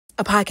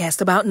a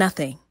podcast about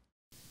nothing.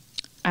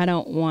 I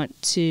don't want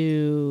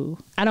to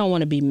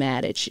be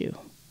mad at you.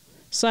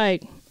 It's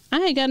like, I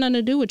ain't got nothing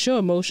to do with your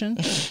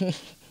emotions.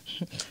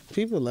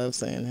 People love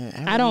saying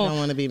that. I don't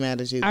want to be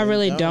mad at you. I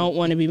really don't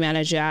want to be mad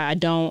at you. I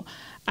don't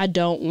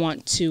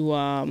want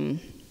to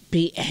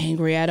be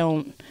angry. I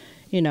don't,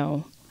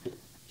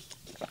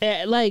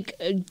 like,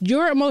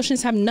 your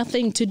emotions have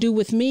nothing to do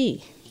with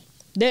me.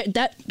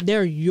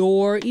 They're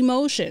your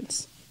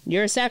emotions.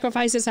 Your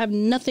sacrifices have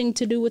nothing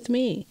to do with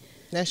me.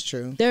 That's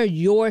true. They're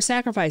your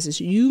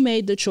sacrifices. You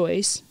made the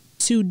choice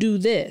to do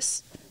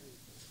this.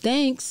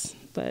 Thanks,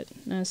 but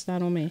that's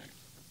not on me.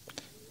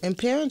 And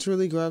parents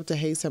really grow up to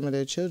hate some of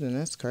their children.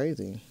 That's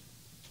crazy.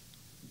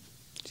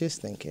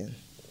 Just thinking.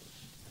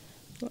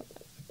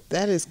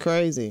 That is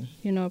crazy.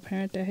 You know a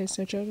parent that hates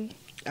their children?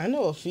 I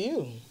know a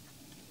few.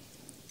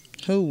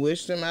 Who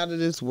wish them out of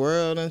this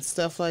world and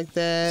stuff like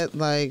that.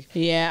 Like,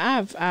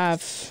 yeah,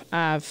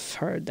 I've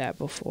heard that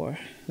before.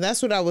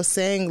 That's what I was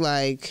saying,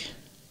 like,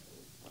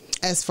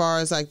 as far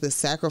as like the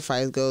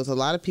sacrifice goes, a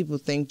lot of people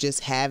think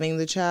just having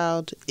the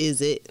child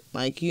is it.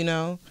 Like,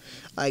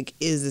 like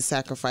is the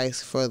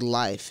sacrifice for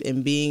life.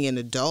 And being an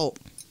adult,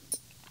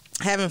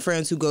 having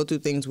friends who go through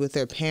things with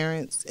their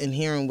parents and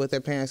hearing what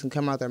their parents can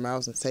come out their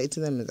mouths and say to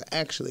them is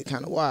actually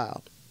kind of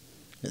wild.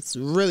 It's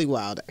really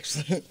wild,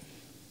 actually.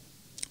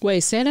 Wait,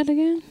 say that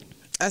again?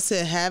 I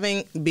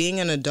said being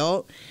an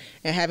adult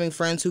and having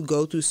friends who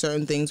go through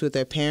certain things with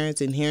their parents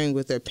and hearing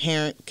what their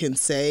parent can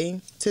say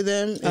to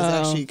them is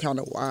actually kind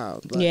of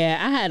wild. Like, yeah,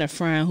 I had a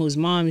friend whose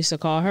mom used to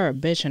call her a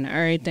bitch and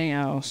everything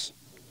else.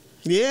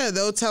 Yeah,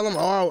 they'll tell them,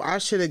 oh, I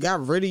should have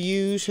got rid of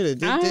you, should have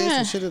did this,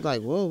 and should have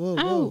like,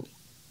 whoa.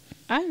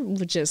 I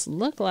would just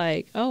look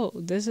like, oh,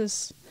 this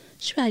is,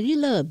 she'd be like, you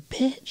little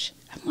bitch.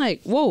 I'm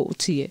like, whoa,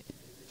 to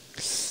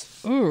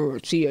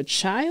your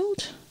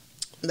child?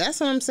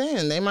 That's what I'm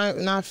saying. They might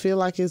not feel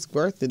like it's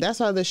worth it. That's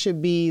why there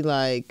should be,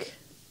 like,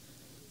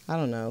 I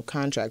don't know,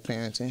 contract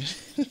parenting.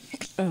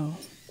 Oh.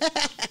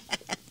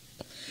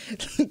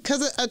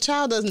 Because a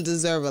child doesn't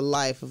deserve a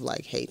life of,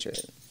 like, hatred.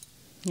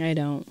 They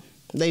don't.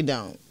 They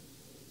don't.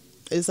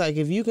 It's like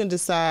if you can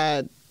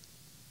decide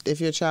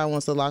if your child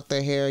wants to lock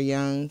their hair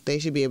young, they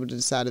should be able to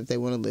decide if they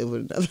want to live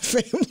with another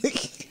family.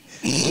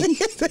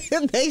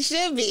 They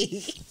should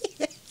be.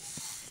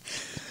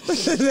 they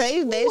should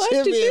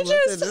be able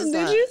to decide.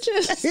 Did you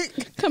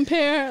just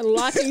compare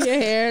locking your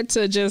hair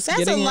to just That's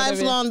getting a rid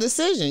lifelong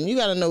decision. You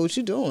got to know what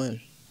you're doing.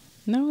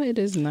 No, it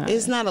is not.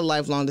 It's not a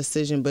lifelong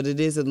decision, but it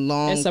is a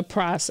long... It's a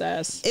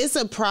process. It's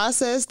a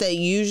process that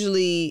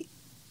usually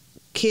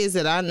kids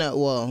that I know,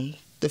 well,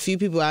 the few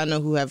people I know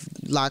who have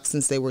locked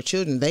since they were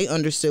children, they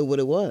understood what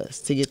it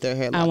was to get their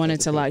hair locked. I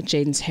wanted to lock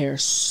Jaden's hair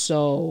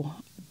so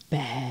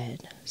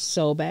bad.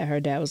 So bad. Her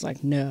dad was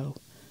like, no.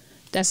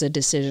 That's a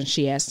decision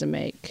she has to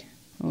make.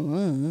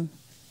 Oh,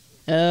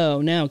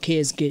 now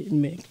kids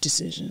make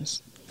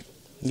decisions.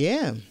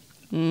 Yeah.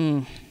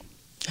 You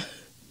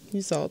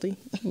salty?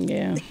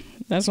 Yeah.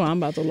 That's why I'm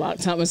about to lock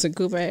Thomas and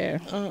Cooper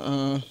hair.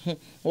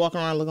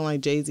 Walking around looking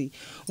like Jay-Z.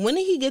 When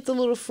did he get the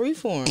little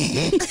freeform?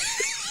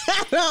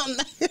 I don't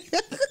know.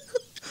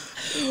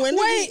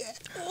 Wait,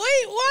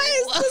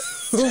 why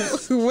is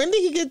this? When did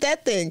he get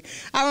that thing?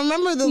 I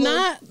remember the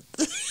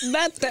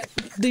not that.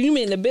 Do you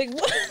mean the big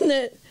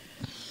one?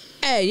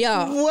 Hey,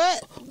 y'all.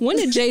 What? When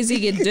did Jay-Z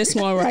get this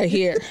one right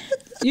here?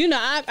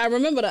 I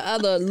remember the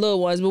other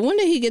little ones, but when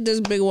did he get this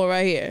big one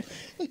right here?